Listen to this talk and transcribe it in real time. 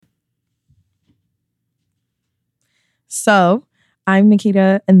So I'm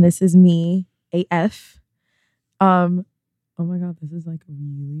Nikita, and this is me, AF. Oh my God, this is like really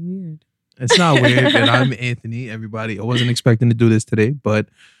weird. It's not weird, and I'm Anthony. Everybody, I wasn't expecting to do this today, but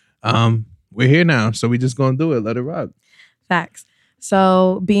we're here now, so we just gonna do it. Let it rock. Facts.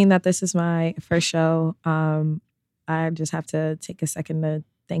 So being that this is my first show, I just have to take a second to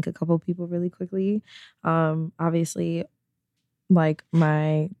thank a couple people really quickly. Obviously, like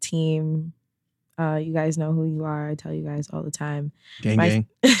my team. You guys know who you are. I tell you guys all the time. Gang, my,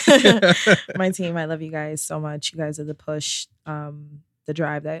 gang. My team, I love you guys so much. You guys are the push, the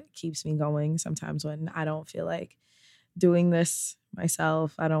drive that keeps me going. Sometimes when I don't feel like doing this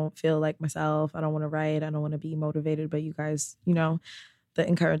myself, I don't feel like myself. I don't want to write. I don't want to be motivated. But you guys, the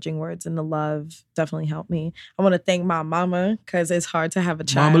encouraging words and the love definitely help me. I want to thank my mama because it's hard to have a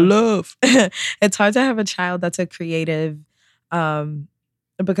child. Mama love. It's hard to have a child that's a creative.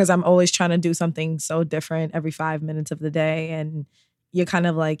 Because I'm always trying to do something so different every 5 minutes of the day. And you're kind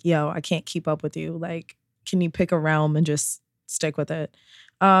of like, yo, I can't keep up with you. Like, can you pick a realm and just stick with it?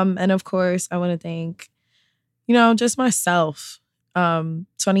 And of course, I want to thank, just myself.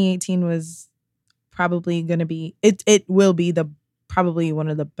 2018 was probably going to be, it will be probably one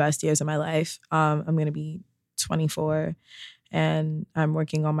of the best years of my life. I'm going to be 24 and I'm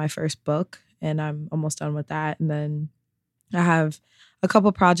working on my first book and I'm almost done with that. And then I have a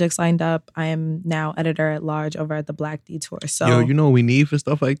couple projects lined up. I am now editor at large over at the Black Detour. So, Yo, you know what we need for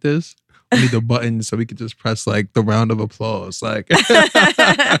stuff like this? We need the button so we can just press like the round of applause. Like,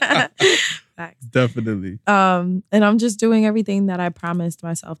 definitely. And I'm just doing everything that I promised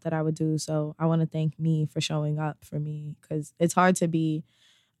myself that I would do. So I want to thank me for showing up for me because it's hard to be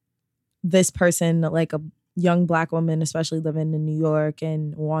this person, like a young Black woman, especially living in New York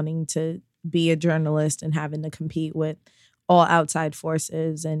and wanting to be a journalist and having to compete with all outside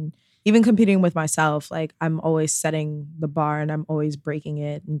forces and even competing with myself. Like I'm always setting the bar and I'm always breaking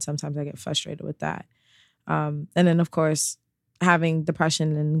it. And sometimes I get frustrated with that. And then of course, having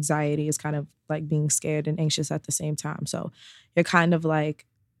depression and anxiety is kind of like being scared and anxious at the same time. So you're kind of like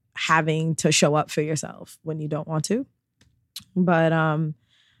having to show up for yourself when you don't want to. But I'm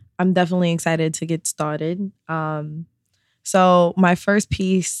definitely excited to get started. So my first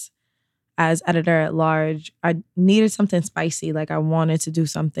piece as editor at large, I needed something spicy. Like I wanted to do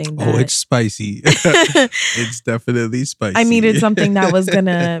something that... Oh, it's spicy. It's definitely spicy. I needed something that was going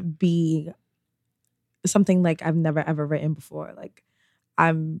to be something like I've never ever written before. Like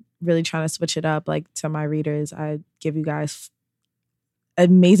I'm really trying to switch it up. Like to my readers, I give you guys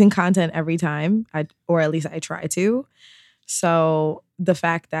amazing content every time. Or at least I try to. So the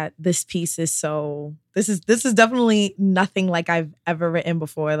fact that this piece is this is definitely nothing like I've ever written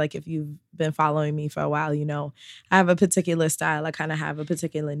before. Like if you've been following me for a while, I have a particular style. I kind of have a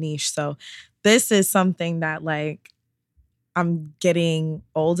particular niche. So this is something that like I'm getting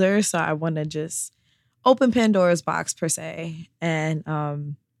older. So I want to just open Pandora's box per se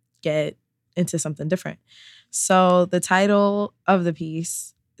and get into something different. So the title of the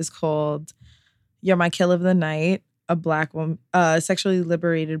piece is called You're My Kill of the Night. A Black woman, sexually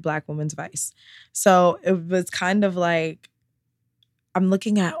liberated Black woman's vice. So it was kind of like, I'm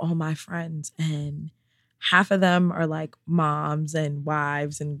looking at all my friends and half of them are like moms and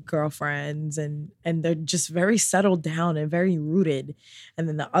wives and girlfriends and they're just very settled down and very rooted. And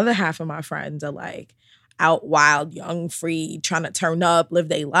then the other half of my friends are like out wild, young, free, trying to turn up, live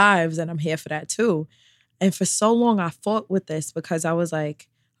their lives. And I'm here for that too. And for so long I fought with this because I was like,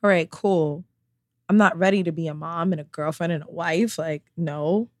 all right, cool. I'm not ready to be a mom and a girlfriend and a wife. Like,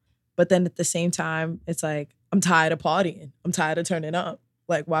 no. But then at the same time, it's like, I'm tired of partying. I'm tired of turning up.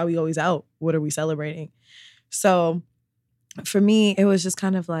 Like, why are we always out? What are we celebrating? So for me, it was just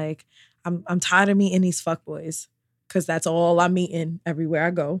kind of like, I'm tired of meeting these fuckboys because that's all I'm meeting everywhere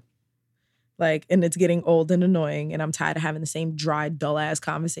I go. Like, and it's getting old and annoying and I'm tired of having the same dry, dull ass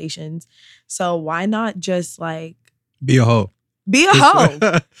conversations. So why not just like... Be a hoe. Be a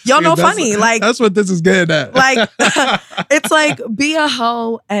hoe. Y'all know funny. Like that's what this is getting at. Like it's like be a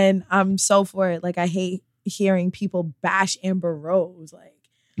hoe and I'm so for it. Like I hate hearing people bash Amber Rose. Like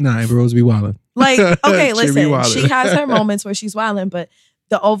nah, Amber Rose be wildin'. Like, okay, listen, she has her moments where she's wildin', but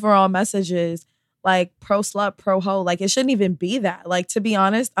the overall message is like pro slut, pro hoe. Like it shouldn't even be that. Like to be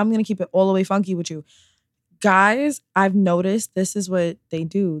honest, I'm gonna keep it all the way funky with you. Guys, I've noticed this is what they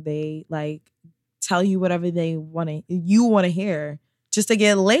do. They like tell you whatever you want to hear just to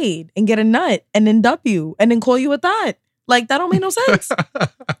get laid and get a nut and then dump you and then call you a thot. Like that don't make no sense.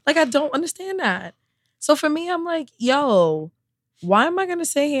 Like I don't understand that. So for me, I'm like, yo, why am I going to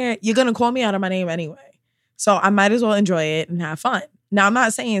sit here? You're going to call me out of my name anyway. So I might as well enjoy it and have fun. Now, I'm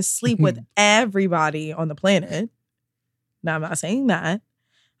not saying sleep with everybody on the planet. Now, I'm not saying that.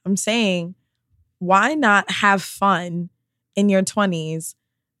 I'm saying, why not have fun in your 20s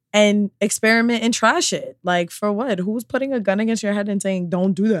and experiment and try shit? Like, for what? Who's putting a gun against your head and saying,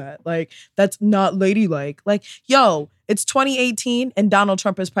 don't do that? Like, that's not ladylike. Like, yo, it's 2018 and Donald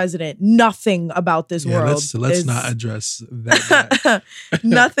Trump is president. Nothing about this world. Let's not address that.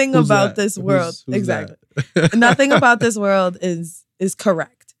 Nothing about this world. Who's exactly. that? Nothing about this world is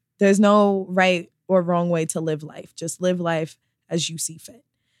correct. There's no right or wrong way to live life. Just live life as you see fit.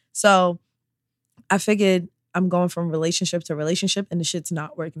 So I figured I'm going from relationship to relationship and the shit's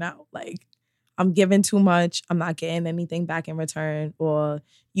not working out. Like, I'm giving too much. I'm not getting anything back in return, or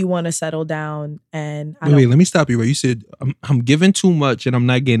you want to settle down and wait, let me stop you. Right? You said I'm giving too much and I'm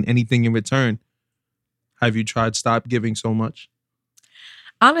not getting anything in return. Have you tried stop giving so much?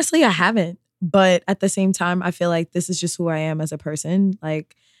 Honestly, I haven't. But at the same time, I feel like this is just who I am as a person.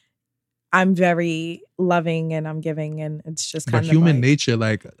 Like, I'm very loving and I'm giving, and it's just kind of human like, nature.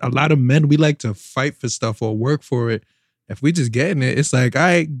 Like, a lot of men, we like to fight for stuff or work for it. If we just getting it, it's like, all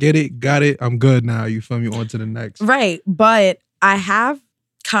right, get it, got it, I'm good now. You feel me? On to the next. Right. But I have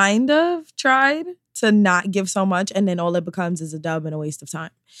kind of tried to not give so much, and then all it becomes is a dub and a waste of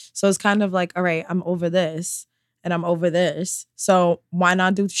time. So it's kind of like, all right, I'm over this and I'm over this. So why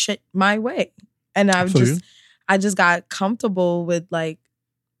not do shit my way? And I just got comfortable with like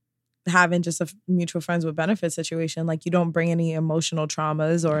having just a mutual friends with benefits situation. Like, you don't bring any emotional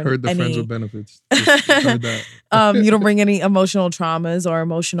traumas or heard the any friends with benefits. Just heard that. you don't bring any emotional traumas or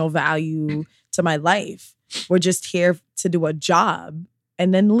emotional value to my life. We're just here to do a job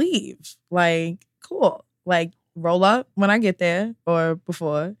and then leave. Like, cool. Like, roll up when I get there or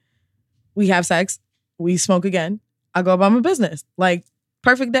before. We have sex. We smoke again. I go about my business. Like,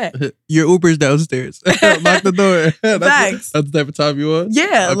 perfect day. Your Uber's downstairs. Lock the door. Facts. That's the type of time you want?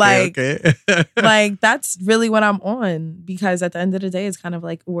 Yeah, okay. like, that's really what I'm on, because at the end of the day, it's kind of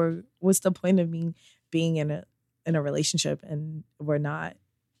like, what's the point of me being in a relationship and I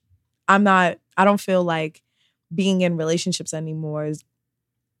don't feel like being in relationships anymore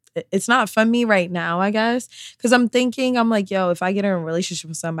it's not for me right now, I guess. Because I'm like, yo, if I get in a relationship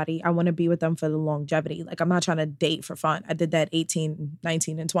with somebody, I want to be with them for the longevity. Like, I'm not trying to date for fun. I did that 18,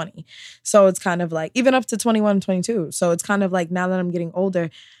 19, and 20. So it's kind of like, even up to 21 and 22. So it's kind of like, now that I'm getting older,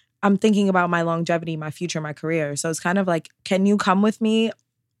 I'm thinking about my longevity, my future, my career. So it's kind of like, can you come with me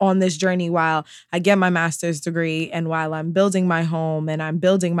on this journey while I get my master's degree and while I'm building my home and I'm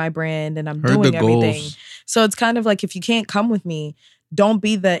building my brand and I'm doing everything. So it's kind of like, if you can't come with me, don't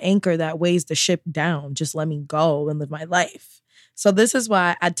be the anchor that weighs the ship down. Just let me go and live my life. So this is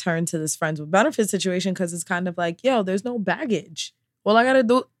why I turned to this friends with benefits situation, because it's kind of like, yo, there's no baggage. Well, I got to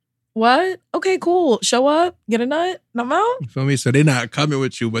do what? Okay, cool. Show up, get a nut, and I'm out. You feel me? So they're not coming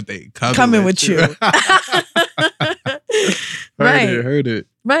with you, but they coming with you. Heard it.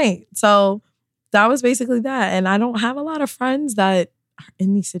 Right. So that was basically that. And I don't have a lot of friends that are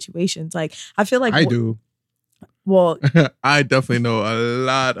in these situations. Like, I feel like I do. Well, I definitely know a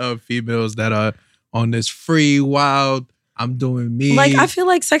lot of females that are on this free, wild, I'm doing me. Like, I feel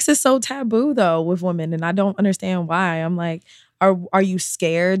like sex is so taboo though with women, and I don't understand why. I'm like, are you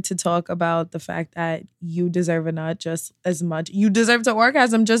scared to talk about the fact that you deserve a nut just as much? You deserve to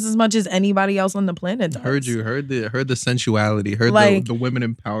orgasm just as much as anybody else on the planet does. Heard the sensuality, heard like, the women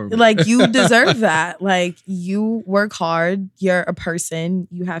empowerment. Like, you deserve that. Like, you work hard, you're a person,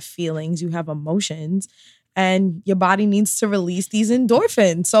 you have feelings, you have emotions. And your body needs to release these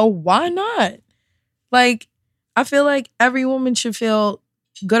endorphins. So why not? Like, I feel like every woman should feel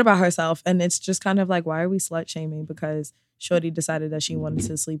good about herself. And it's just kind of like, why are we slut shaming? Because shorty decided that she wanted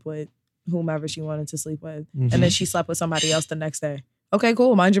to sleep with whomever she wanted to sleep with. Mm-hmm. And then she slept with somebody else the next day. Okay,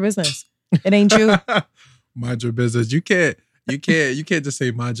 cool. Mind your business. It ain't you. Mind your business. You can't just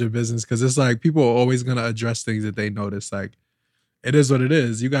say mind your business, because it's like, people are always going to address things that they notice. Like, it is what it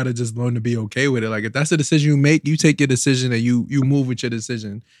is. You got to just learn to be okay with it. Like, if that's the decision you make, you take your decision and you move with your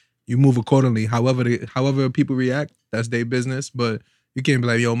decision. You move accordingly. However people react, that's their business. But you can't be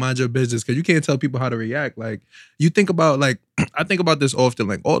like, yo, mind your business, because you can't tell people how to react. Like, you think about, like, I think about this often.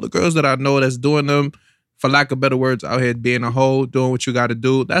 Like, all the girls that I know that's doing them, for lack of better words, out here being a hoe, doing what you got to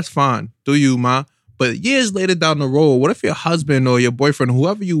do, that's fine. Do you, ma? But years later down the road, what if your husband or your boyfriend,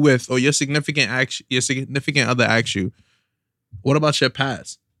 whoever you with, or your significant other asks you, what about your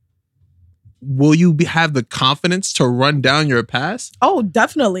past? Will you have the confidence to run down your past? Oh,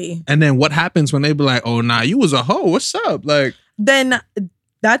 definitely. And then what happens when they be like, oh, nah, you was a hoe. What's up? Like, then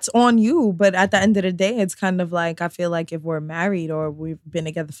that's on you. But at the end of the day, it's kind of like, I feel like if we're married or we've been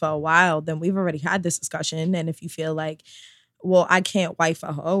together for a while, then we've already had this discussion. And if you feel like well, I can't wife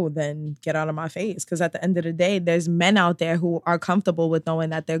a hoe, then get out of my face. Because at the end of the day, there's men out there who are comfortable with knowing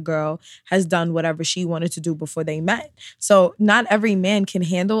that their girl has done whatever she wanted to do before they met. So not every man can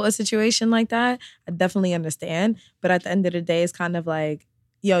handle a situation like that. I definitely understand. But at the end of the day, it's kind of like,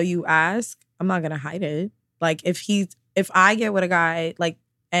 yo, you ask, I'm not going to hide it. Like if I get with a guy, like,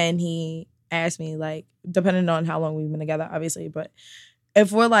 and he asks me, like, depending on how long we've been together, obviously, but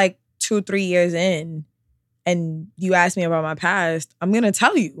if we're like 2-3 years in, and you ask me about my past, I'm going to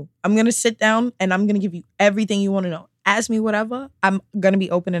tell you. I'm going to sit down and I'm going to give you everything you want to know. Ask me whatever. I'm going to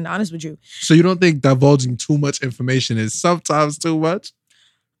be open and honest with you. So you don't think divulging too much information is sometimes too much?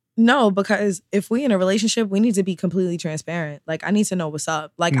 No, because if we in a relationship, we need to be completely transparent. Like, I need to know what's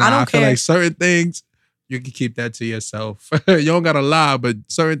up. Like, I don't feel care. like certain things, you can keep that to yourself. You don't got to lie, but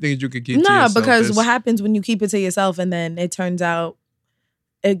certain things you can keep to yourself. Because what happens when you keep it to yourself and then it turns out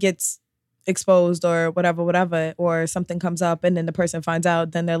it gets exposed or whatever, or something comes up and then the person finds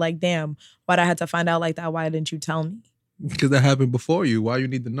out, then they're like, damn, why'd I have to find out like that? Why didn't you tell me? Because that happened before you. Why you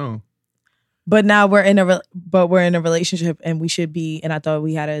need to know? But now we're in a relationship and we should be, and I thought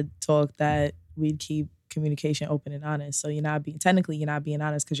we had a talk that we'd keep communication open and honest. So you're not being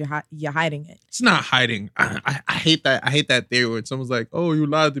honest because you're hiding it. It's not hiding. I hate that. I hate that theory when someone's like, oh, you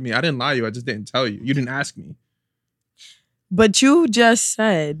lied to me. I didn't lie to you. I just didn't tell you. You didn't ask me. But you just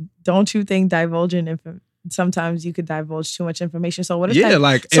said, don't you think sometimes you could divulge too much information? So what if if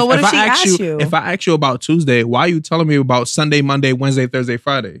she asks you? If I ask you about Tuesday, why are you telling me about Sunday, Monday, Wednesday, Thursday,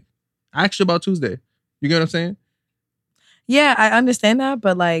 Friday? I asked you about Tuesday. You get what I'm saying? Yeah, I understand that,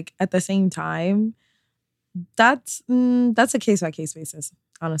 but like at the same time, that's a case by case basis.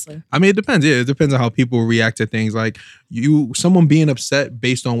 Honestly, I mean, it depends. Yeah, it depends on how people react to things. Like someone being upset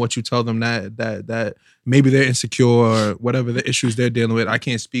based on what you tell them that maybe they're insecure or whatever the issues they're dealing with. I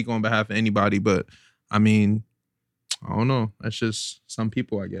can't speak on behalf of anybody, but I mean, I don't know. That's just some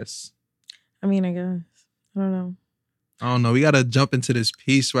people, I guess. I mean, I guess. I don't know. We got to jump into this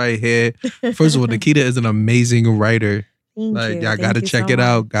piece right here. First of all, Nikita is an amazing writer. Thank you. Y'all got to check it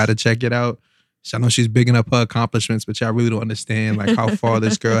out. Got to check it out. I know she's bigging up her accomplishments, but y'all really don't understand like how far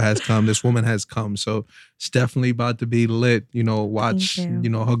this girl has come. This woman has come. So it's definitely about to be lit. You know, watch,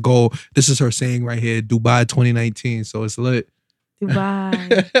 her goal. This is her saying right here, Dubai 2019. So it's lit.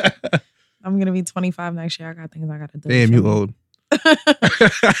 Dubai. I'm going to be 25 next year. I got things I got to do. Damn, you old.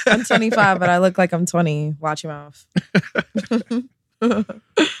 I'm 25, but I look like I'm 20. Watch your mouth.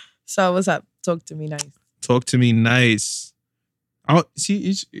 So what's up? Talk to me nice. Talk to me nice. I was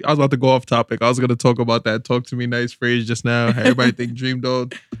about to go off topic. I was going to talk about that talk to me nice phrase just now. Everybody think Dream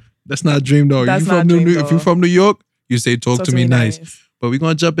Dog. That's not Dream Dog. If you're from New York, you say talk to me nice. But we're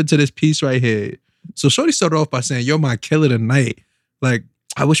going to jump into this piece right here. So Shorty started off by saying, you're my killer tonight. Like,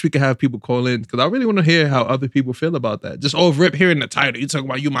 I wish we could have people call in because I really want to hear how other people feel about that. Just off rip hearing the title. You talking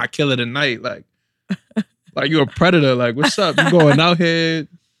about you my killer tonight. Like you're a predator. Like, what's up? You going out here?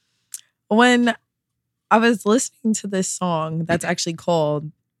 When I was listening to this song that's actually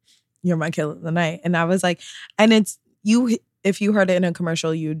called You're My Killer Tonight. And I was like, and it's you, if you heard it in a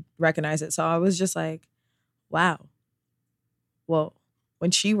commercial, you'd recognize it. So I was just like, wow. Well,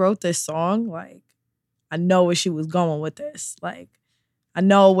 when she wrote this song, like, I know where she was going with this. Like, I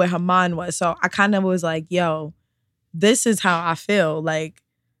know where her mind was. So I kind of was like, yo, this is how I feel. Like,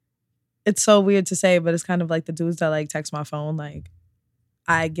 it's so weird to say, but it's kind of like the dudes that like text my phone. Like,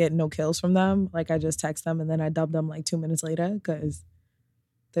 I get no kills from them. Like, I just text them and then I dub them like 2 minutes later because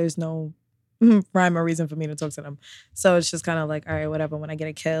there's no rhyme or reason for me to talk to them. So it's just kind of like, all right, whatever. When I get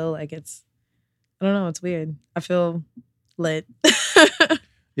a kill, like I don't know, it's weird. I feel lit.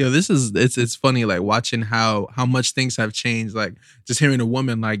 Yo, it's funny, like watching how much things have changed. Like just hearing a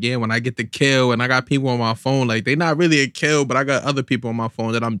woman like, yeah, when I get the kill and I got people on my phone, like they not really a kill, but I got other people on my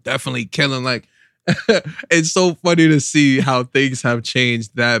phone that I'm definitely killing. Like it's so funny to see how things have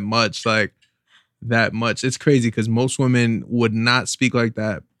changed that much. Like that much. It's crazy because most women would not speak like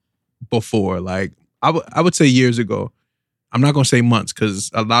that before. Like I would say years ago. I'm not gonna say months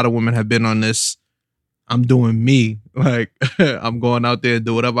because a lot of women have been on this. I'm doing me. Like, I'm going out there and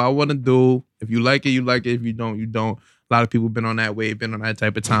do whatever I want to do. If you like it, you like it. If you don't, you don't. A lot of people been on that wave, been on that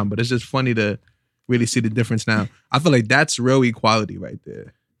type of time. But it's just funny to really see the difference now. I feel like that's real equality right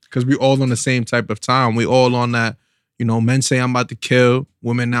there. Because we all on the same type of time. We all on that, men say I'm about to kill.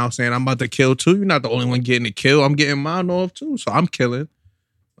 Women now saying I'm about to kill too. You're not the only one getting a kill. I'm getting mine off too. So I'm killing.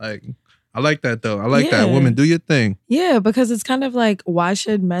 Like, I like that though. I like that. Women, do your thing. Yeah, because it's kind of like, why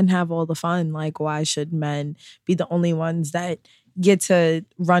should men have all the fun? Like, why should men be the only ones that get to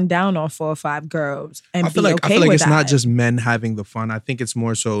run down on 4 or 5 girls and be okay with that? It's not just men having the fun. I think it's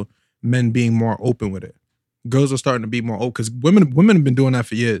more so men being more open with it. girls are starting to be more open, because women have been doing that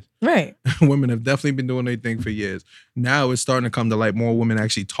for years. Right. Women have definitely been doing their thing for years. Now it's starting to come to light, more women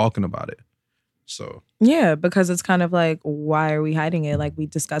actually talking about it. So yeah, because it's kind of like, why are we hiding it? Like, we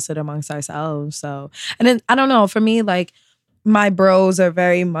discuss it amongst ourselves. So, and then I don't know, for me, like, my bros are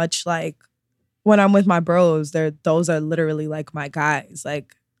very much like, when I'm with my bros, those are literally like my guys.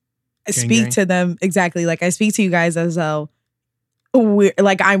 Like, I speak to them exactly like I speak to you guys as though we're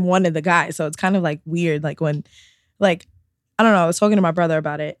like I'm one of the guys. So it's kind of like weird. Like when, like, I don't know, I was talking to my brother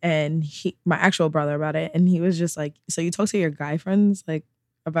about it, and my actual brother about it, and he was just like, so you talk to your guy friends like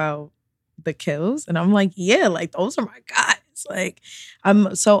about the kills? And I'm like, yeah, like those are my guys. Like,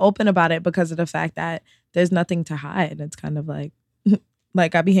 I'm so open about it because of the fact that there's nothing to hide. It's kind of like,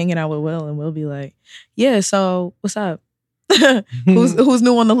 like I be hanging out with Will, and Will be like, yeah, so what's up? who's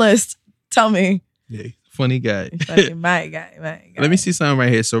new on the list? Tell me. Yeah, funny guy. My guy. Let me see something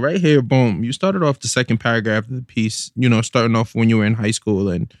right here. So right here, boom, you started off the second paragraph of the piece, starting off when you were in high school,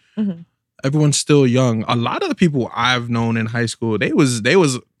 and everyone's still young. A lot of the people I've known in high school, they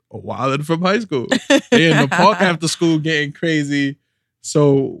was wilding from high school. They in the park after school getting crazy.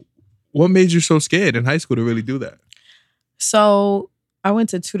 So what made you so scared in high school to really do that? So I went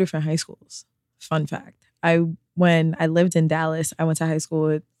to 2 different high schools. Fun fact. When I lived in Dallas, I went to high school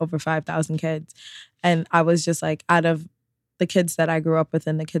with over 5,000 kids. And I was just like, out of the kids that I grew up with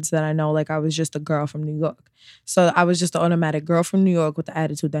and the kids that I know, like I was just a girl from New York. So I was just the automatic girl from New York with the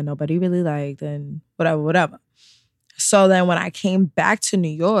attitude that nobody really liked and whatever. So then when I came back to New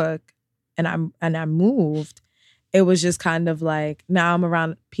York and I moved, it was just kind of like, now I'm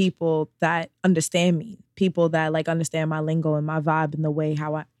around people that understand me, people that like understand my lingo and my vibe and the way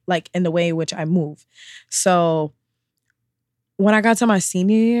in the way in which I move. So when I got to my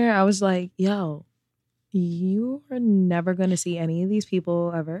senior year, I was like, yo, you are never going to see any of these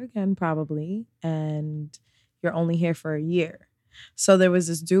people ever again, probably. And you're only here for a year. So there was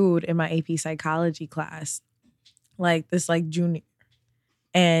this dude in my AP psychology class, like this like junior.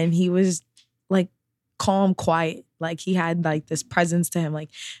 And he was like calm, quiet. Like he had like this presence to him. Like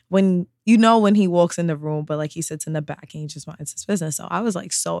when he walks in the room, but like he sits in the back and he just minds his business. So I was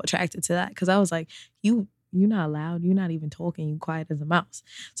like so attracted to that because I was like, you're not loud. You're not even talking. You quiet as a mouse.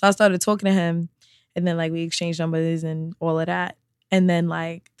 So I started talking to him, and then like we exchanged numbers and all of that. And then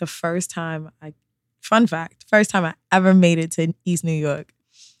like the first time I ever made it to East New York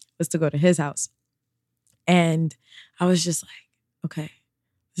was to go to his house. And I was just like, okay,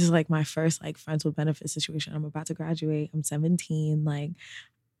 this is like my first like friends with benefits situation. I'm about to graduate. I'm 17. Like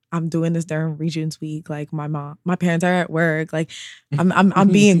I'm doing this during Regents Week. Like my parents are at work. Like I'm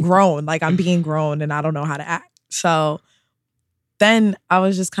being grown. Like I'm being grown and I don't know how to act. So then I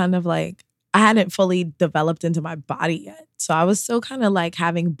was just kind of like, I hadn't fully developed into my body yet. So I was still kind of like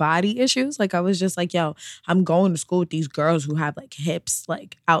having body issues. Like I was just like, yo, I'm going to school with these girls who have like hips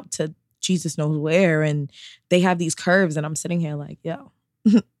like out to Jesus knows where. And they have these curves. And I'm sitting here like, yo,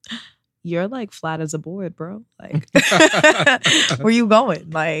 you're like flat as a board, bro. Like, where you going?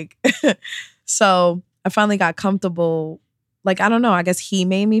 Like, so I finally got comfortable. Like, I don't know. I guess he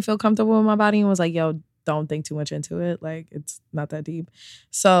made me feel comfortable with my body and was like, yo, don't think too much into it. Like, it's not that deep.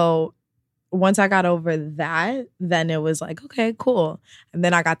 So once I got over that, then it was like, okay, cool. And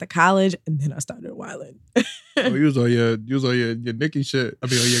then I got to college and then I started wilding. Oh, you was on your Nicki shit. I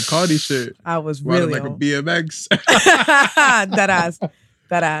mean, on your Cardi shit. I was really like a BMX.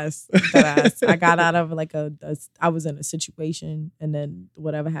 That ass. I got out of like I was in a situation, and then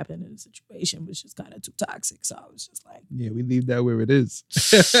whatever happened in the situation was just kind of too toxic. So I was just like, yeah, we leave that where it is.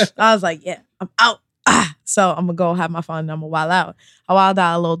 I was like, yeah, I'm out. So I'm gonna go have my fun and I'm gonna wild out. I wild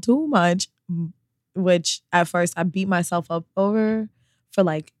out a little too much, which at first I beat myself up over for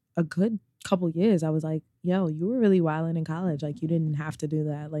like a good couple years. I was like, yo, you were really wilding in college. Like you didn't have to do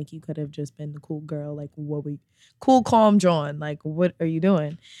that. Like you could have just been the cool girl. Like cool, calm, John. Like what are you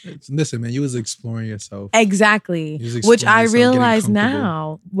doing? Listen, man, you was exploring yourself. Exactly. Which I realize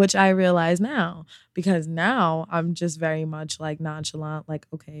now. Because now I'm just very much like nonchalant. Like,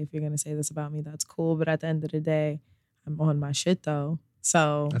 okay, if you're gonna say this about me, that's cool. But at the end of the day, I'm on my shit though.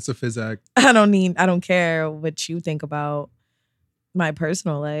 So that's a phys act. I don't care what you think about my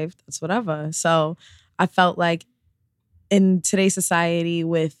personal life. That's whatever. So I felt like in today's society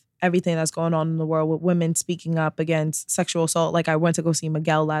with everything that's going on in the world with women speaking up against sexual assault, like I went to go see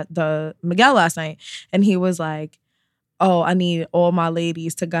Miguel last night, and he was like, oh, I need all my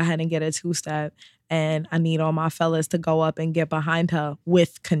ladies to go ahead and get a 2-step, and I need all my fellas to go up and get behind her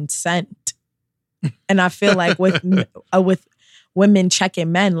with consent. And I feel like with women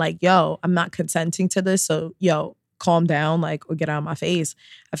checking men, like, yo, I'm not consenting to this, so yo, calm down, like, or get out of my face.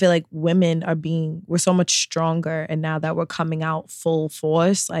 I feel like women we're so much stronger. And now that we're coming out full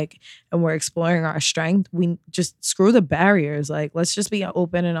force, like, and we're exploring our strength, we just screw the barriers. Like, let's just be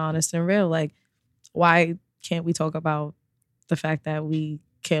open and honest and real. Like, why can't we talk about the fact that we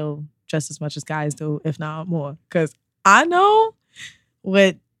kill just as much as guys do, if not more? Because I know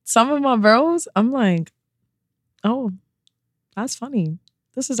with some of my bros, I'm like, oh, that's funny.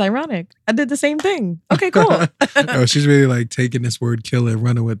 This is ironic. I did the same thing. Okay, cool. No, she's really like taking this word kill and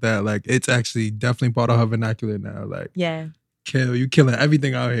running with that. Like, it's actually definitely part of her vernacular now. Like, yeah, kill. You killing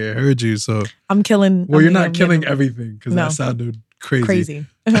everything out here. Heard you. So I'm killing. Well, you're not killing everything because that sounded crazy.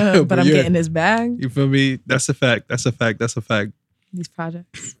 But I'm getting this bag. You feel me? That's a fact. That's a fact. That's a fact. These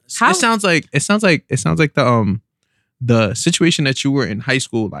projects. It sounds like the situation that you were in high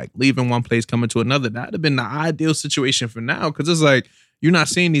school, like leaving one place, coming to another. That'd have been the ideal situation for now, because it's like, you're not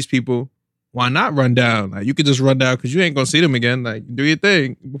seeing these people. Why not run down? Like, you could just run down because you ain't gonna see them again. Like, do your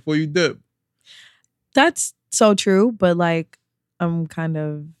thing before you dip. That's so true, but like, I'm kind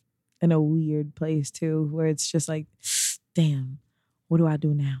of in a weird place too, where it's just like, damn, what do I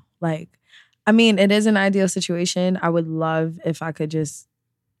do now? Like, I mean, it is an ideal situation. I would love if I could just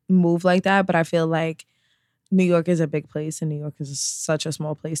move like that, but I feel like New York is a big place and New York is such a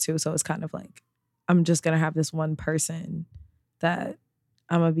small place too. So it's kind of like, I'm just gonna have this one person that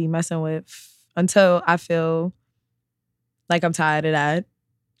I'm gonna be messing with until I feel like I'm tired of that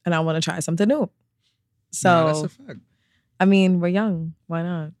and I want to try something new. So, that's a fact. I mean, we're young. Why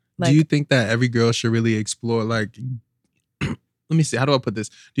not? Like, do you think that every girl should really explore, like, let me see, how do I put this?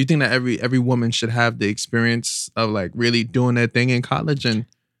 Do you think that every woman should have the experience of like really doing that thing in college? And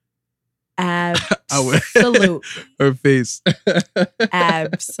absolutely. Her face.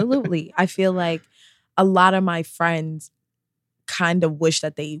 Absolutely. I feel like a lot of my friends kind of wish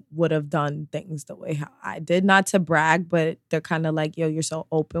that they would have done things the way how I did. Not to brag, but they're kind of like, yo, you're so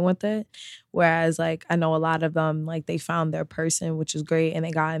open with it. Whereas like, I know a lot of them, like they found their person, which is great. And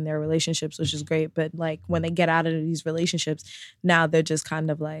they got in their relationships, which is great. But like when they get out of these relationships, now they're just kind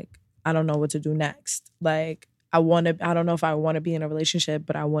of like, I don't know what to do next. Like, I don't know if I want to be in a relationship,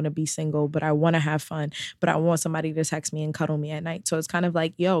 but I want to be single, but I want to have fun, but I want somebody to text me and cuddle me at night. So it's kind of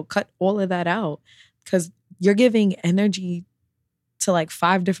like, yo, cut all of that out, because you're giving energy to like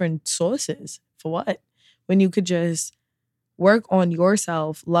 5 different sources for what? When you could just work on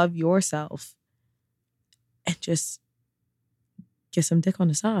yourself, love yourself, and just get some dick on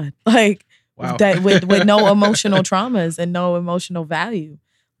the side. Like, wow. that with no emotional traumas and no emotional value.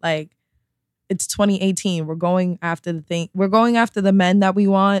 Like, it's 2018. We're going after the men that we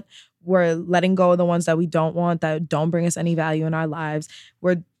want. We're letting go of the ones that we don't want, that don't bring us any value in our lives.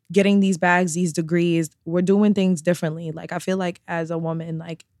 We're getting these bags, these degrees. We're doing things differently. Like, I feel like as a woman,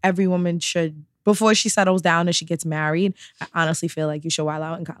 like every woman should, before she settles down and she gets married, I honestly feel like you should wild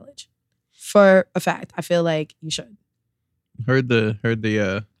out in college. For a fact, I feel like you should. Heard the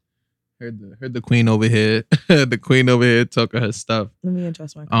queen over here. The queen over here talking her stuff. Let me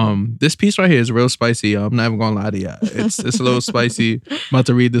adjust my this piece right here is real spicy. I'm not even gonna lie to y'all. It's a little spicy. I'm about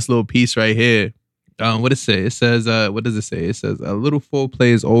to read this little piece right here. What it say? It says, what does it say? It says, a little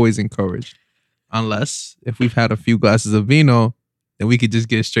foreplay is always encouraged. Unless if we've had a few glasses of vino, then we could just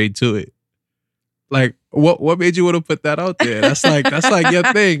get straight to it. Like, what made you want to put that out there? That's like your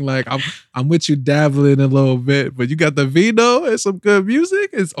thing. Like, I'm with you dabbling a little bit, but you got the vino and some good music.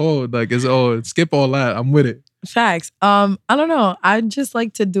 It's on. Skip all that. I'm with it. Facts. I don't know. I just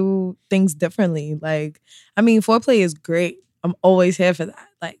like to do things differently. Like, I mean, foreplay is great. I'm always here for that.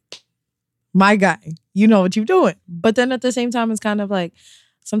 Like, my guy, you know what you're doing. But then at the same time, it's kind of like,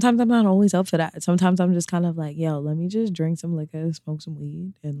 sometimes I'm not always up for that. Sometimes I'm just kind of like, yo, let me just drink some liquor, smoke some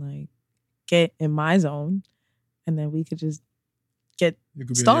weed, and like get in my zone. And then we could just get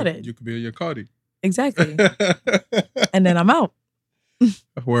started. You could be in your Cardi. Exactly. And then I'm out.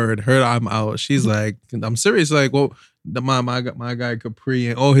 Word, heard I'm out. She's like, I'm serious. Like, well, my guy Capri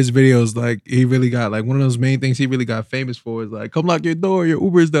and all his videos, like, he really got, like, one of those main things he really got famous for is like, come lock your door, your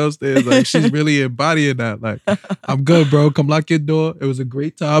Uber's downstairs. Like, she's really embodying that. Like, I'm good, bro. Come lock your door. It was a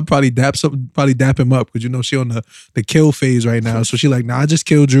great time. Probably dap him up, because you know she on the kill phase right now. So she like, nah, I just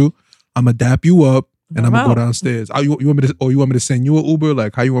killed you. I'm gonna dap you up. And I'm gonna go downstairs. You want me to send you an Uber?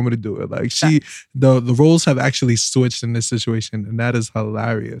 Like, how you want me to do it? Like, the roles have actually switched in this situation, and that is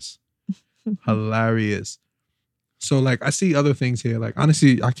hilarious. Hilarious. So, like, I see other things here. Like,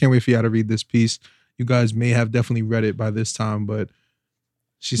 honestly, I can't wait for y'all to read this piece. You guys may have definitely read it by this time, but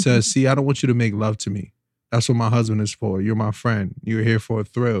she says, see, I don't want you to make love to me. That's what my husband is for. You're my friend. You're here for a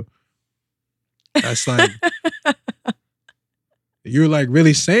thrill. That's like, you're like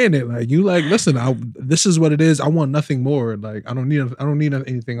really saying it. Like you like, listen, this is what it is. I want nothing more. Like I don't need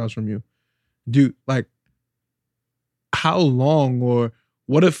anything else from you. Dude, like how long or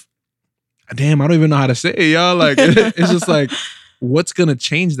what if, damn, I don't even know how to say it, y'all. Like it's just like, what's gonna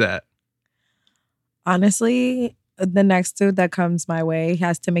change that? Honestly, the next dude that comes my way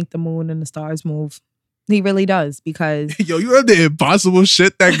has to make the moon and the stars move. He really does, because yo, you heard the impossible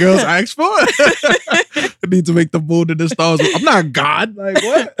shit that girls ask for? I need to make the moon and the stars move. I'm not God. Like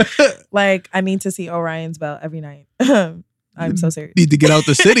what? Like I need to see Orion's belt every night. I'm so serious. Need to get out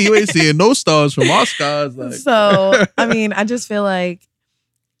the city. You ain't seeing no stars from our skies. Like. So I mean, I just feel like,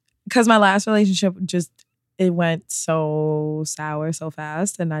 because my last relationship it went so sour so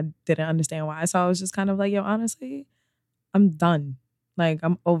fast, and I didn't understand why. So I was just kind of like, yo, honestly, I'm done. Like,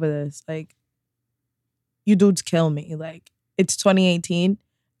 I'm over this. Like, you dudes kill me. Like, it's 2018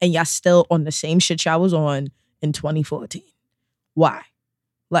 and y'all still on the same shit y'all was on in 2014. Why?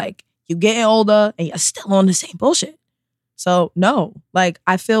 Like, you getting older and you're still on the same bullshit. So no, like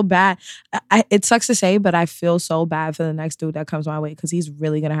I feel bad. It sucks to say, but I feel so bad for the next dude that comes my way, because he's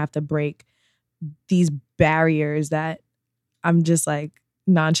really gonna have to break these barriers that I'm just like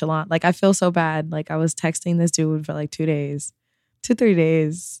nonchalant. Like I feel so bad. Like I was texting this dude for like 3 days,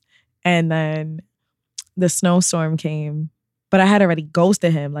 and then the snowstorm came, but I had already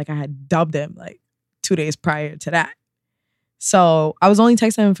ghosted him. Like I had dubbed him like 2 days prior to that. So I was only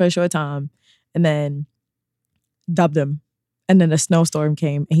texting him for a short time, and then dubbed him. And then a snowstorm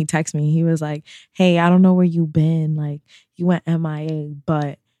came and he texted me. He was like, hey, I don't know where you been. Like, you went MIA,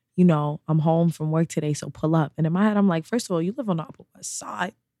 but, you know, I'm home from work today, so pull up. And in my head, I'm like, first of all, you live on the Upper West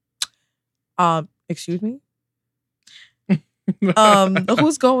Side. Excuse me?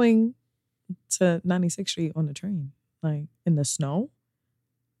 Who's going to 96th Street on the train? Like, in the snow?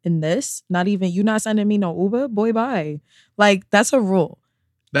 In this? Not even, you not sending me no Uber? Boy, bye. Like, that's a rule.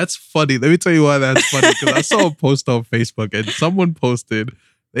 That's funny. Let me tell you why that's funny. Because I saw a post on Facebook and someone posted,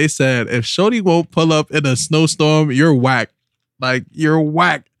 they said, if Shorty won't pull up in a snowstorm, you're whack. Like, you're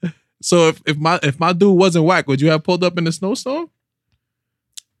whack. So if my dude wasn't whack, would you have pulled up in a snowstorm?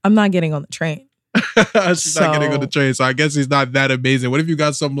 I'm not getting on the train. She's not getting on the train. So I guess he's not that amazing. What if you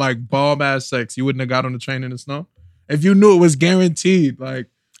got some like bomb ass sex? You wouldn't have got on the train in the snow? If you knew it was guaranteed, like,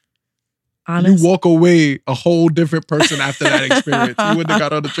 you walk away a whole different person after that experience. You wouldn't have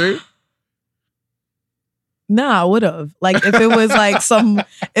got on the train? Nah, I would have. Like if it was like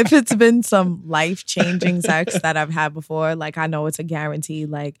if it's been some life-changing sex that I've had before, like I know it's a guarantee.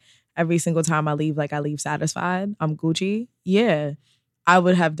 Like every single time I leave, like I leave satisfied. I'm Gucci. Yeah, I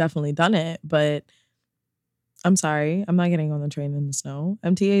would have definitely done it. But I'm sorry, I'm not getting on the train in the snow.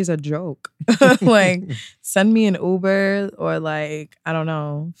 MTA is a joke. Like send me an Uber or like, I don't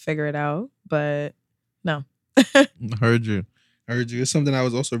know, figure it out. But no. Heard you. It's something I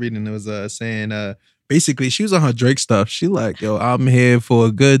was also reading. It was saying basically she was on her Drake stuff. She like, yo, I'm here for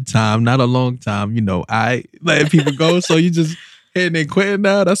a good time, not a long time. You know, I letting people go. So you just hitting and quitting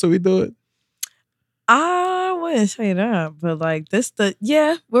now? That's what we doing? I wouldn't say that, but like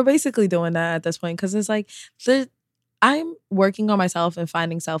we're basically doing that at this point, because it's like I'm working on myself, and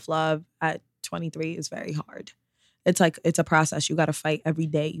finding self-love at 23 is very hard. It's like, it's a process. You got to fight every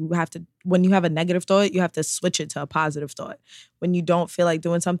day. You have to, when you have a negative thought, you have to switch it to a positive thought. When you don't feel like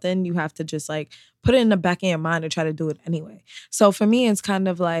doing something, you have to just like put it in the back of your mind and try to do it anyway. So for me, it's kind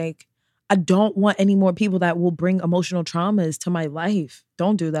of like, I don't want any more people that will bring emotional traumas to my life.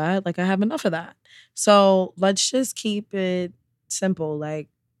 Don't do that. Like I have enough of that. So let's just keep it simple. Like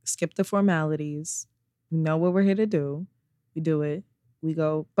skip the formalities. We know what we're here to do. We do it. We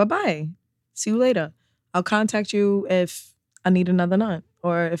go, bye-bye. See you later. I'll contact you if I need another nut,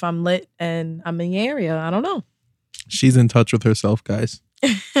 or if I'm lit and I'm in the area. I don't know. She's in touch with herself, guys.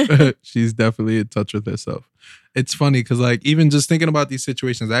 She's definitely in touch with herself. It's funny because like even just thinking about these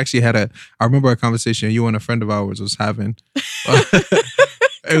situations, I remember a conversation you and a friend of ours was having.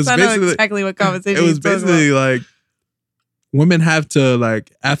 It was I know exactly what conversation. It was basically like women have to,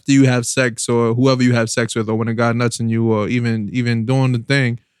 like, after you have sex or whoever you have sex with, or when a guy nuts in you, or even doing the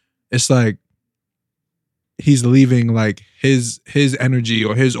thing, it's like he's leaving like his energy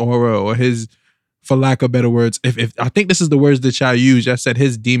or his aura or his, for lack of better words, if I think this is the words that y'all use, y'all said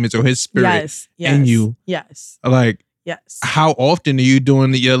his demons or his spirit in you. Yes. Like, yes. How often are you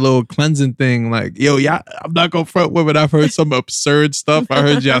doing your little cleansing thing? Like, yo, y'all, I'm not gonna front with it. I've heard some absurd stuff. I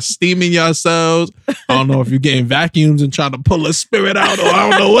heard y'all steaming yourselves. I don't know if you're getting vacuums and trying to pull a spirit out, or I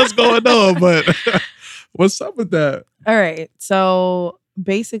don't know what's going on, but what's up with that? All right. So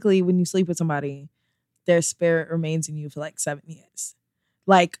basically, when you sleep with somebody, their spirit remains in you for like 7 years.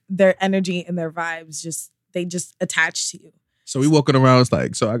 Like their energy and their vibes they just attach to you. So we walking around. It's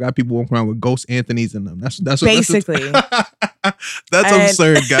like, so I got people walking around with ghost Anthony's in them. That's basically. That's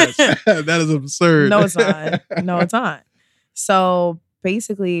absurd, guys. That is absurd. No, it's not. No, it's not. So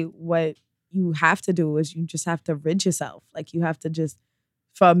basically, what you have to do is you just have to rid yourself. Like you have to just,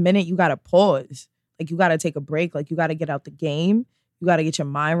 for a minute, you got to pause. Like you got to take a break. Like you got to get out the game. You got to get your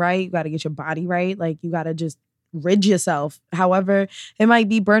mind right. You got to get your body right. Like you got to just rid yourself. However, it might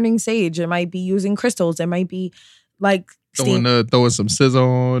be burning sage. It might be using crystals. It might be like throwing some scissor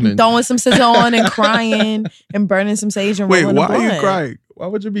on. And throwing some scissor on and crying and burning some sage and wait, rolling why the are blunt. you crying? Why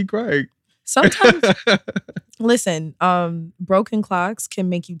would you be crying? Sometimes, listen, broken clocks can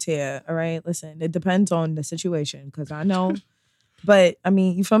make you tear, all right? Listen, it depends on the situation because I know. But, I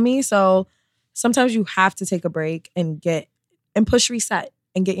mean, you feel me? So sometimes you have to take a break and push reset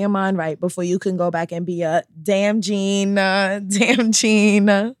and get your mind right before you can go back and be a damn Gina.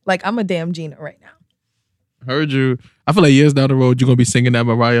 Like, I'm a damn Gina right now. Heard you. I feel like years down the road, you're going to be singing that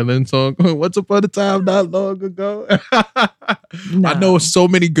Mariah Lynn song. Once upon a time, not long ago. No. I know so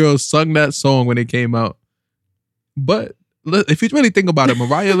many girls sung that song when it came out. But if you really think about it,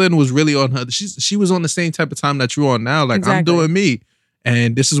 Mariah Lynn was really on her. She was on the same type of time that you're on now. Like, exactly. I'm doing me.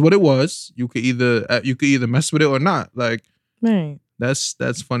 And this is what it was. You could either mess with it or not. Like, right.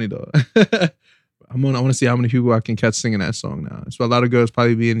 That's funny, though. I want to see how many people I can catch singing that song now. So a lot of girls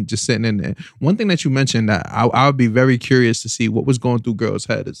probably being just sitting in there. One thing that you mentioned that I would be very curious to see what was going through girls'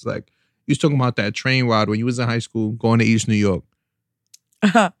 head is like, you was talking about that train ride when you was in high school going to East New York.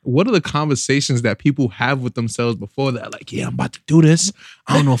 What are the conversations that people have with themselves before that? Like, yeah, I'm about to do this.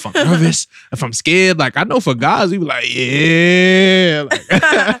 I don't know if I'm nervous, if I'm scared. Like, I know for guys, we be like, yeah,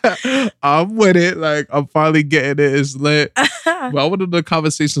 like, I'm with it. Like, I'm finally getting it. It's lit. But what are the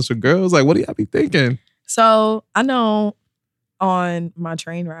conversations for girls? Like, what do y'all be thinking? So I know on my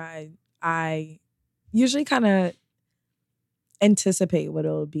train ride, I usually kind of anticipate what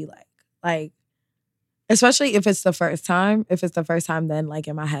it'll be like. Like, especially if it's the first time. If it's the first time, then like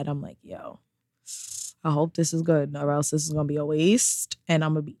in my head, I'm like, yo, I hope this is good or else this is going to be a waste and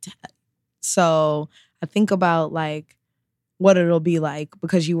I'm going to be dead. So I think about like what it'll be like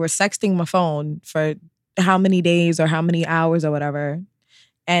because you were sexting my phone for how many days or how many hours or whatever.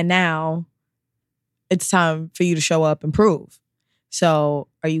 And now it's time for you to show up and prove. So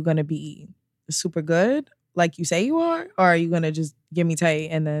are you going to be super good like you say you are? Or are you going to just give me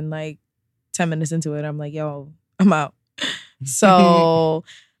tight and then like 10 minutes into it, I'm like, yo, I'm out. So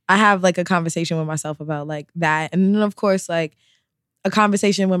I have like a conversation with myself about like that. And then of course, like a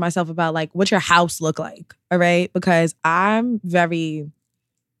conversation with myself about like, what's your house look like? All right. Because I'm a very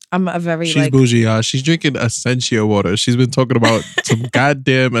She's like bougie, y'all. She's drinking Essentia water. She's been talking about some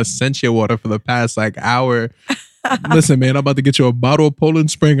goddamn Essentia water for the past like hour. Listen, man, I'm about to get you a bottle of Poland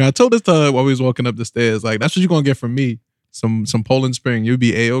Spring. I told this to her while we was walking up the stairs. Like, that's what you're gonna get from me. Some Poland Spring. You'll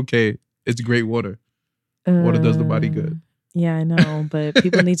be A-okay. It's great water. Water does the body good. Yeah, I know. But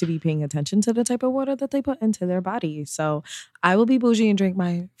people need to be paying attention to the type of water that they put into their body. So I will be bougie and drink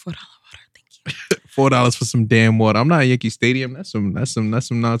my $4 water. Thank you. $4 for some damn water. I'm not at Yankee Stadium. That's some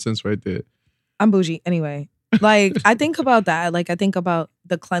nonsense right there. I'm bougie. Anyway, like I think about that. Like I think about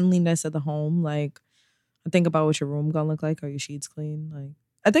the cleanliness of the home. Like I think about what your room gonna look like. Are your sheets clean? Like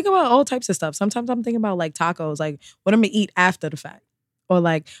I think about all types of stuff. Sometimes I'm thinking about like tacos. Like what I'm gonna eat after the fact. Or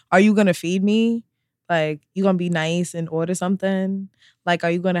like, are you going to feed me? Like, you going to be nice and order something? Like,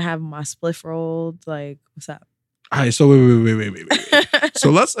 are you going to have my spliff rolled? Like, what's up? All right, so wait. So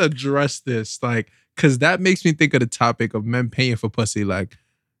let's address this. Like, because that makes me think of the topic of men paying for pussy. Like,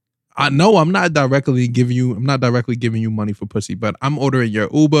 I know I'm not directly giving you money for pussy, but I'm ordering your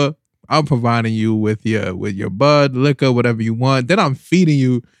Uber. I'm providing you with your bud, liquor, whatever you want. Then I'm feeding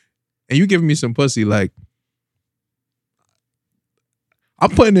you and you giving me some pussy. Like, I'm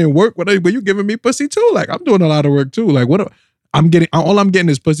putting in work, but you giving me pussy too. Like I'm doing a lot of work too. Like all I'm getting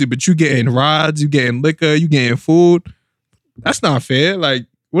is pussy, but you getting rides, you getting liquor, you getting food. That's not fair. Like,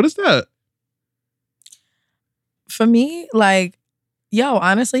 what is that? For me, like, yo,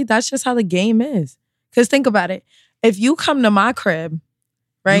 honestly, that's just how the game is. Cause think about it. If you come to my crib,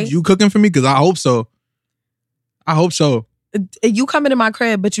 right? You cooking for me? Cause I hope so. You coming to my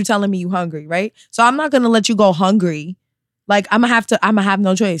crib, but you telling me you hungry, right? So I'm not gonna let you go hungry. Like, I'm gonna have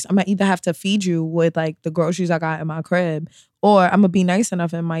no choice. I'm gonna either have to feed you with like the groceries I got in my crib, or I'm gonna be nice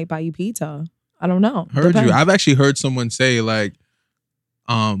enough and might buy you pizza. I don't know. Depends. You. I've actually heard someone say like,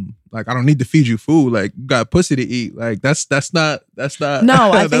 like I don't need to feed you food. Like you got pussy to eat. Like that's not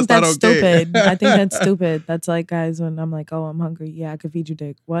No, I think that's okay. stupid. I think that's stupid. That's like guys when I'm like, oh, I'm hungry. Yeah, I could feed you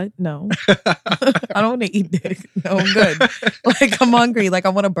dick. What? No. I don't want to eat dick. No, I'm good. Like I'm hungry. Like I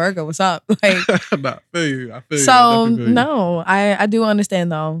want a burger. What's up? Like Nah, I feel you. so no, I do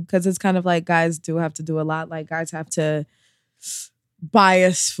understand though, because it's kind of like guys do have to do a lot. Like guys have to buy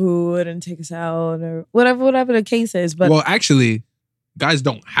us food and take us out or whatever the case is. But well, actually, guys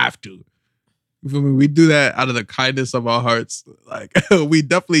don't have to. You feel me? We do that out of the kindness of our hearts. Like we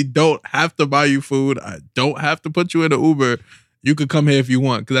definitely don't have to buy you food. I don't have to put you in an Uber. You could come here if you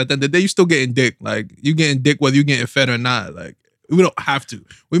want. Because at the end of the day, you still getting dick. Like you getting dick whether you getting fed or not. Like we don't have to.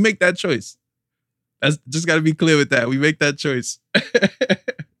 We make that choice. That's just got to be clear with that. We make that choice.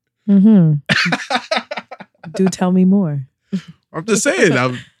 mm-hmm. Do tell me more. I'm just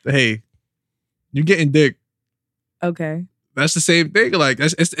saying. Hey, you getting dick. Okay. That's the same thing. Like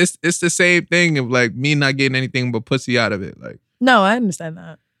it's the same thing of like me not getting anything but pussy out of it. Like no, I understand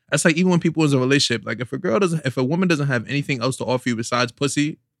that. That's like even when people is in a relationship. Like if a woman doesn't have anything else to offer you besides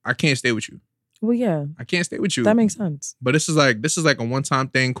pussy, I can't stay with you. Well, yeah, I can't stay with you. that makes sense. But this is like a one-time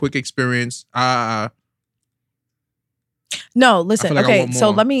thing, quick experience. No, listen. like Okay, so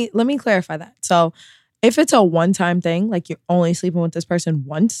let me clarify that. So if it's a one-time thing, like you're only sleeping with this person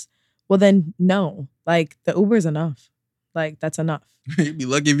once, well then no. Like the Uber is enough. Like that's enough. You'd be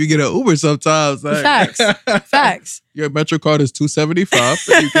lucky if you get an Uber sometimes. Like, Facts. Your Metro card is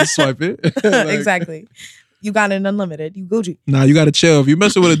 $275. You can swipe it. Like, exactly. You got an unlimited. You Gucci. Nah, you gotta chill. If you're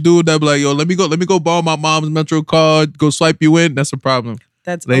messing with a dude that be like, yo, let me go borrow my mom's Metro card, go swipe you in, that's a problem.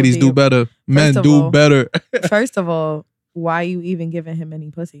 That's ladies OD. do better. Men do better. First of all, why are you even giving him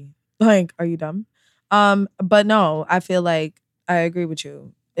any pussy? Like, are you dumb? But no, I feel like I agree with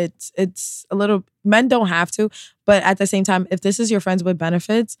you. It's a little, men don't have to, but at the same time, if this is your friends with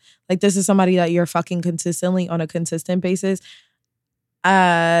benefits, like this is somebody that you're fucking consistently on a consistent basis,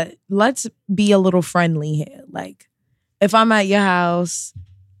 let's be a little friendly here. Like if I'm at your house,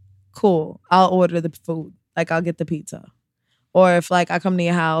 cool, I'll order the food. Like I'll get the pizza. Or if like I come to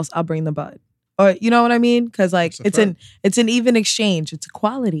your house, I'll bring the bud. Or you know what I mean? Cause like it's an even exchange. It's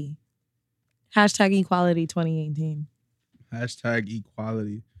equality. Hashtag equality 2018. Hashtag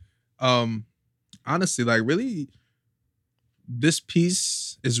equality. Honestly, like really, this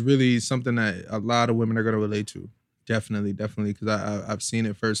piece is really something that a lot of women are gonna relate to. Definitely, because I've seen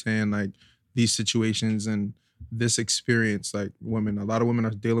it firsthand. Like these situations and this experience, like a lot of women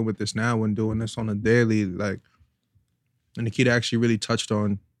are dealing with this now and doing this on a daily. Like, and Nikita actually really touched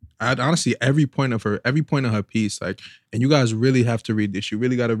on. Honestly, every point of her piece. Like, and you guys really have to read this. You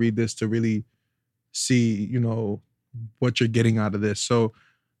really got to read this to really see, what you're getting out of this. So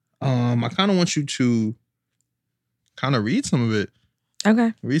I kind of want you to kind of read some of it.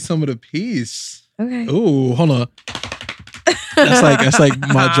 Okay. Read some of the piece. Okay. Oh, hold on. That's like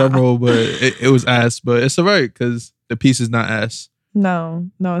my drum roll, but it was ass, but it's all right because the piece is not ass. No,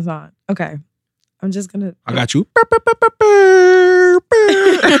 it's not. Okay. I'm just gonna. I got you.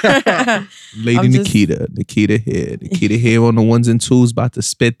 Lady Nikita here on the ones and twos, about to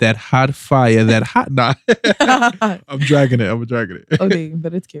spit that hot fire, that hot knot. I'm dragging it. Okay,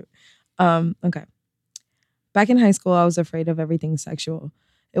 but it's cute. Okay. Back in high school, I was afraid of everything sexual.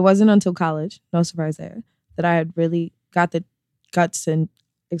 It wasn't until college, no surprise there, that I had really got the guts to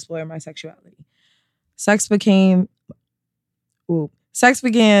explore my sexuality. Sex began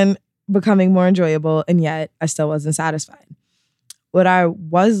becoming more enjoyable, and yet I still wasn't satisfied. What I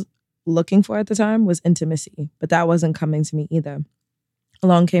was looking for at the time was intimacy, but that wasn't coming to me either.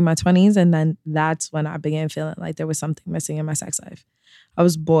 Along came my 20s, and then that's when I began feeling like there was something missing in my sex life. I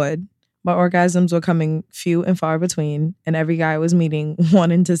was bored. My orgasms were coming few and far between, and every guy I was meeting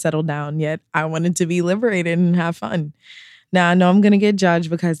wanted to settle down, yet I wanted to be liberated and have fun. Now, I know I'm going to get judged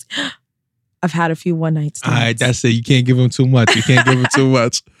because I've had a few one-night stands. All right, that's it. You can't give him too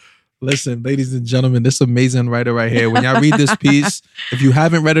much. Listen, ladies and gentlemen, this amazing writer right here. When y'all read this piece, if you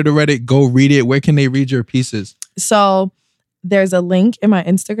haven't read it already, go read it. Where can they read your pieces? So there's a link in my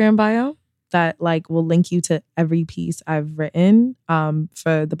Instagram bio that will link you to every piece I've written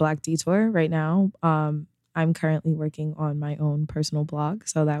for the Black Detour right now. I'm currently working on my own personal blog,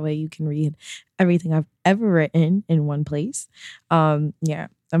 so that way you can read everything I've ever written in one place. Yeah,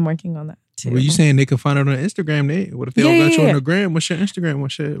 I'm working on that too. Were you saying they can find it on Instagram, Nate? What if they don't got you on the gram? What's your Instagram?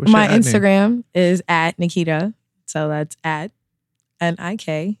 What's my your Instagram name? is at Nikita. So that's at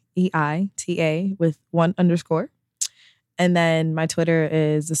NIKEITA with 1_. And then my Twitter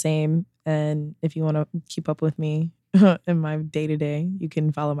is the same. And if you want to keep up with me in my day-to-day, you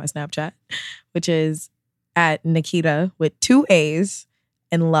can follow my Snapchat, which is at Nikita with 2 A's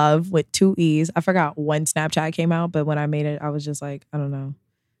in love with 2 E's. I forgot when Snapchat came out, but when I made it, I was just like, I don't know,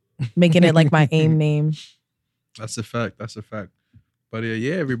 making it like my AIM name. That's a fact. That's a fact. But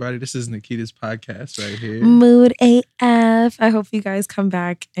yeah, everybody, this is Nikita's podcast right here. Mood AF. I hope you guys come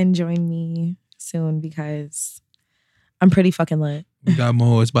back and join me soon because I'm pretty fucking lit. We got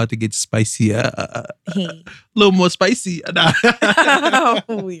more. It's about to get spicy. Hey. A little more spicy. Nah.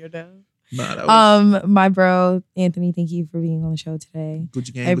 Weirdo. Nah, that was My bro Anthony, thank you for being on the show today.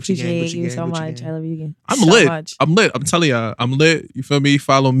 Gucci gang, I Gucci appreciate gang, you Gucci so gang, Gucci much. gang. I love you again. I'm so lit. much. I'm lit. I'm telling y'all, I'm lit. You feel me?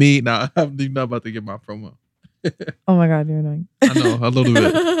 Follow me. Nah, I'm not about to get my promo. Oh my God, you're annoying. I know, a little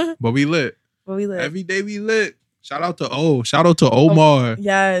bit. But we lit. But we lit. Every day we lit. Shout out to Omar.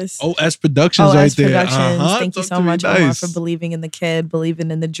 Yes. OS Productions right there. Productions. Thank you Talk so to me much, Omar, nice. for believing in the kid,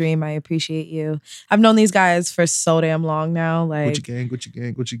 believing in the dream. I appreciate you. I've known these guys for so damn long now. Like, Gucci gang, Gucci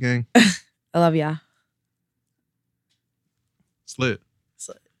gang, Gucci gang. I love ya. It's lit.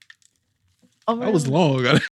 Oh my That was God. long.